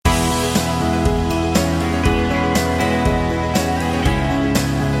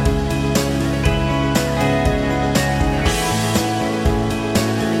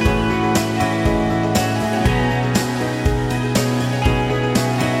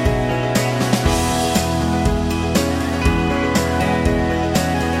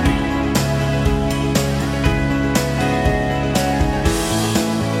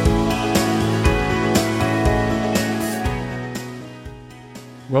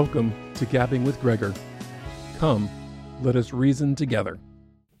Welcome to Gabbing with Gregor. Come, let us reason together.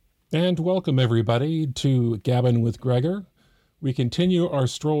 And welcome, everybody, to Gabbing with Gregor. We continue our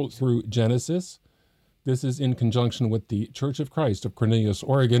stroll through Genesis. This is in conjunction with the Church of Christ of Cornelius,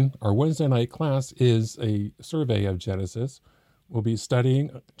 Oregon. Our Wednesday night class is a survey of Genesis. We'll be studying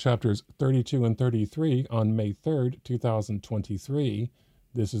chapters 32 and 33 on May 3rd, 2023.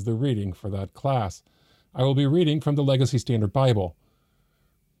 This is the reading for that class. I will be reading from the Legacy Standard Bible.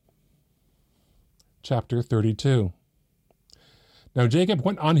 Chapter 32. Now Jacob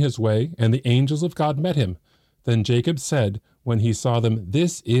went on his way, and the angels of God met him. Then Jacob said, when he saw them,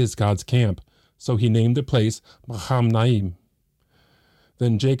 "This is God's camp." So he named the place Mahanaim.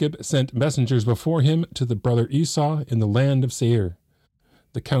 Then Jacob sent messengers before him to the brother Esau in the land of Seir,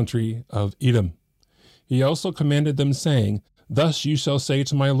 the country of Edom. He also commanded them, saying, "Thus you shall say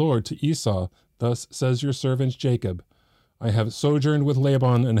to my lord, to Esau, Thus says your servant Jacob, I have sojourned with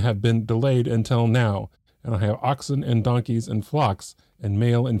Laban and have been delayed until now, and I have oxen and donkeys and flocks, and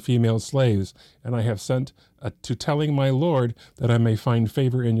male and female slaves, and I have sent to telling my lord that I may find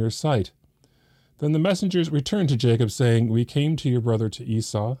favor in your sight." Then the messengers returned to Jacob, saying, "We came to your brother to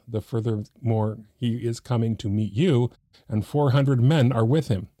Esau, the furthermore he is coming to meet you, and 400 men are with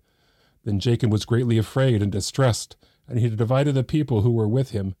him." Then Jacob was greatly afraid and distressed, and he divided the people who were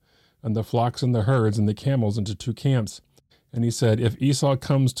with him, and the flocks and the herds and the camels into 2 camps. And he said, "If Esau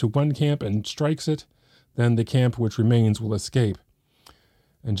comes to one camp and strikes it, then the camp which remains will escape."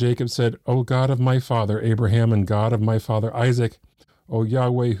 And Jacob said, "O God of my father Abraham and God of my father Isaac, O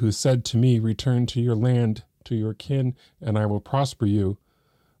Yahweh, who said to me, 'Return to your land, to your kin, and I will prosper you,'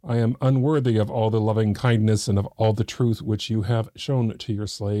 I am unworthy of all the loving kindness and of all the truth which you have shown to your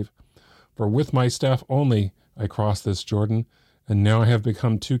slave. For with my staff only I crossed this Jordan, and now I have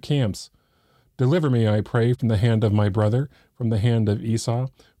become 2 camps. Deliver me, I pray, from the hand of my brother, from the hand of Esau,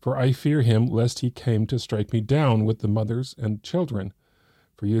 for I fear him, lest he came to strike me down with the mothers and children.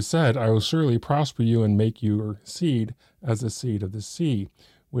 For you said, I will surely prosper you and make your seed as the seed of the sea,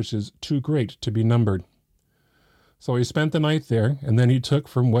 which is too great to be numbered." So he spent the night there, and then he took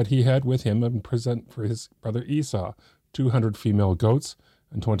from what he had with him and present for his brother Esau 200 female goats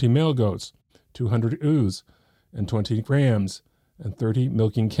and 20 male goats, 200 ewes and 20 rams, and 30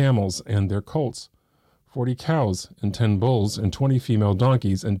 milking camels and their colts, 40 cows and 10 bulls, and 20 female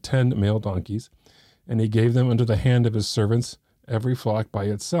donkeys and 10 male donkeys. And he gave them into the hand of his servants, every flock by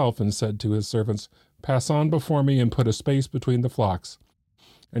itself, and said to his servants, "Pass on before me and put a space between the flocks."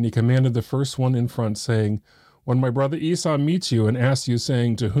 And he commanded the first one in front, saying, "When my brother Esau meets you and asks you,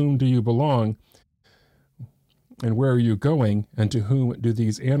 saying, 'To whom do you belong, and where are you going, and to whom do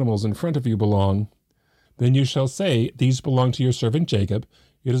these animals in front of you belong?' then you shall say, 'These belong to your servant Jacob.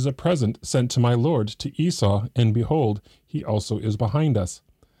 It is a present sent to my lord, to Esau, and behold, he also is behind us.'"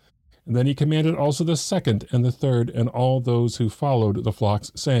 And then he commanded also the second and the third and all those who followed the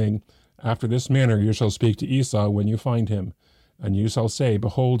flocks, saying, "After this manner you shall speak to Esau when you find him. And you shall say,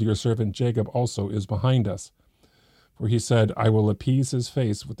 'Behold, your servant Jacob also is behind us.' For he said, 'I will appease his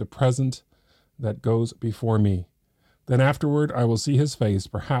face with the present that goes before me. Then afterward I will see his face,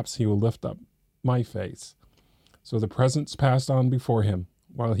 perhaps he will lift up my face.' So the presents passed on before him,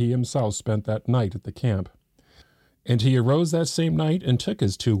 while he himself spent that night at the camp. And he arose that same night, and took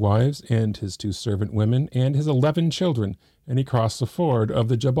his 2 wives, and his 2 servant women, and his 11 children, and he crossed the ford of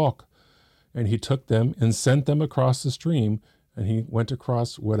the Jabbok. And he took them, and sent them across the stream, and he went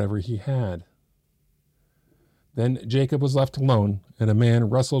across whatever he had. Then Jacob was left alone, and a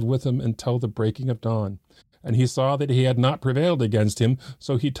man wrestled with him until the breaking of dawn. And he saw that he had not prevailed against him,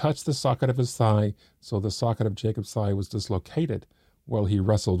 so he touched the socket of his thigh. So the socket of Jacob's thigh was dislocated while he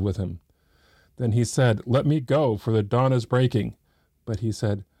wrestled with him. Then he said, "Let me go, for the dawn is breaking." But he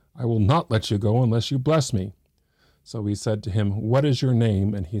said, "I will not let you go unless you bless me." So he said to him, "What is your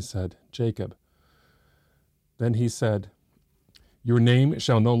name?" And he said, "Jacob." Then he said, "Your name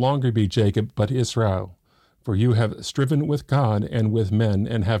shall no longer be Jacob, but Israel, for you have striven with God and with men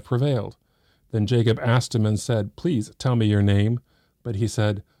and have prevailed." Then Jacob asked him and said, "Please tell me your name." But he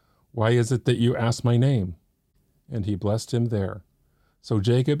said, "Why is it that you ask my name?" And he blessed him there. So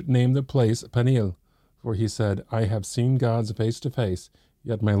Jacob named the place Peniel, for he said, "I have seen God face to face,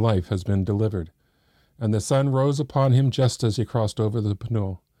 yet my life has been delivered." And the sun rose upon him just as he crossed over the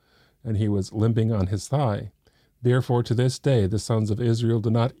Peniel, and he was limping on his thigh. Therefore to this day the sons of Israel do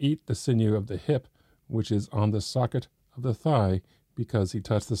not eat the sinew of the hip, which is on the socket of the thigh, because he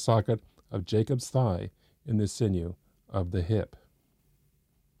touched the socket of Jacob's thigh in the sinew of the hip.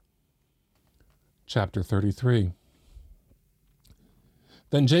 Chapter 33.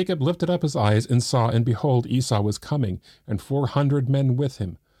 Then Jacob lifted up his eyes and saw, and behold, Esau was coming, and 400 men with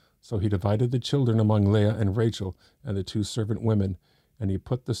him. So he divided the children among Leah and Rachel and the two servant women, and he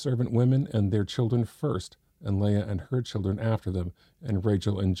put the servant women and their children first, and Leah and her children after them, and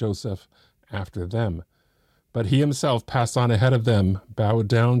Rachel and Joseph after them. But he himself passed on ahead of them, bowed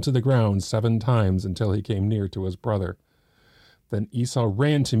down to the ground 7 times until he came near to his brother. Then Esau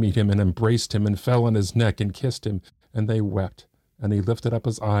ran to meet him and embraced him and fell on his neck and kissed him, and they wept. And he lifted up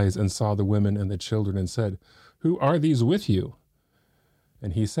his eyes and saw the women and the children and said, "Who are these with you?"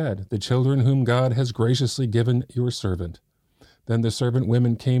 And he said, "The children whom God has graciously given your servant." Then the servant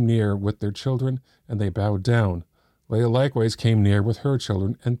women came near with their children, and they bowed down. Leah likewise came near with her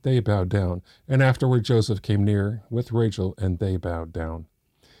children, and they bowed down. And afterward Joseph came near with Rachel, and they bowed down.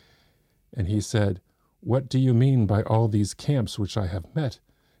 And he said, "What do you mean by all these camps which I have met?"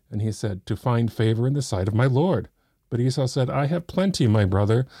 And he said, "To find favor in the sight of my Lord." But Esau said, "I have plenty, my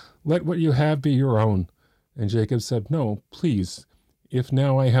brother. Let what you have be your own." And Jacob said, "No, please. If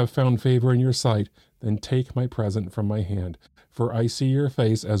now I have found favor in your sight, then take my present from my hand. For I see your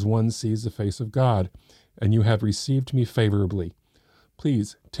face as one sees the face of God, and you have received me favorably.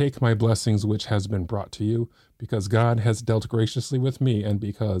 Please take my blessings which has been brought to you, because God has dealt graciously with me, and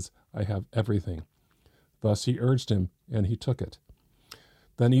because I have everything." Thus he urged him, and he took it.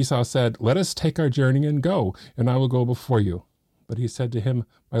 Then Esau said, "Let us take our journey and go, and I will go before you." But he said to him,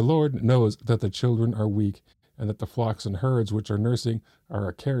 "My Lord knows that the children are weak, and that the flocks and herds which are nursing are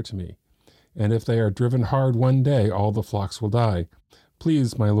a care to me. And if they are driven hard one day, all the flocks will die.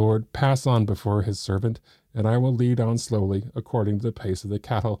 Please, my Lord, pass on before his servant, and I will lead on slowly, according to the pace of the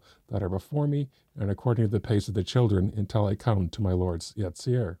cattle that are before me, and according to the pace of the children, until I come to my lord's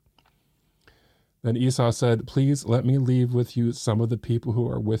Yetzer." Then Esau said, "Please let me leave with you some of the people who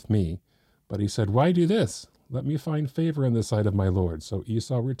are with me." But he said, "Why do this? Let me find favor in the sight of my Lord." So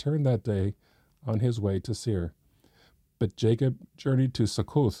Esau returned that day on his way to Seir. But Jacob journeyed to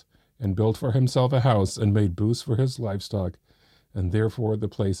Succoth, and built for himself a house, and made booths for his livestock, and therefore the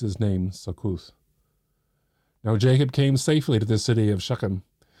place is named Succoth. Now Jacob came safely to the city of Shechem,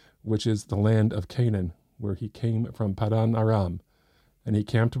 which is the land of Canaan, where he came from Padan Aram, and he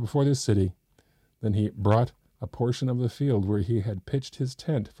camped before the city. Then he brought a portion of the field where he had pitched his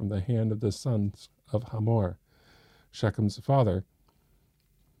tent from the hand of the sons of Hamor, Shechem's father,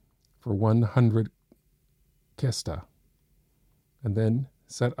 for 100 kesta, and then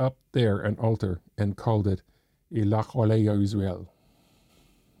set up there an altar and called it Elach Olei Israel.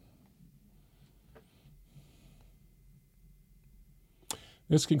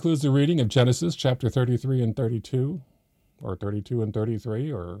 This concludes the reading of Genesis chapter 33 and 32, or 32 and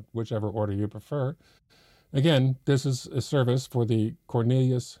 33, or whichever order you prefer. Again, this is a service for the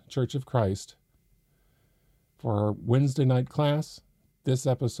Cornelius Church of Christ. For our Wednesday night class, this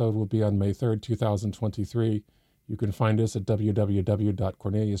episode will be on May 3rd, 2023. You can find us at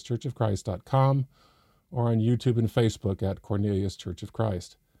www.corneliuschurchofchrist.com or on YouTube and Facebook at Cornelius Church of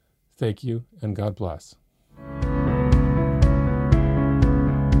Christ. Thank you, and God bless.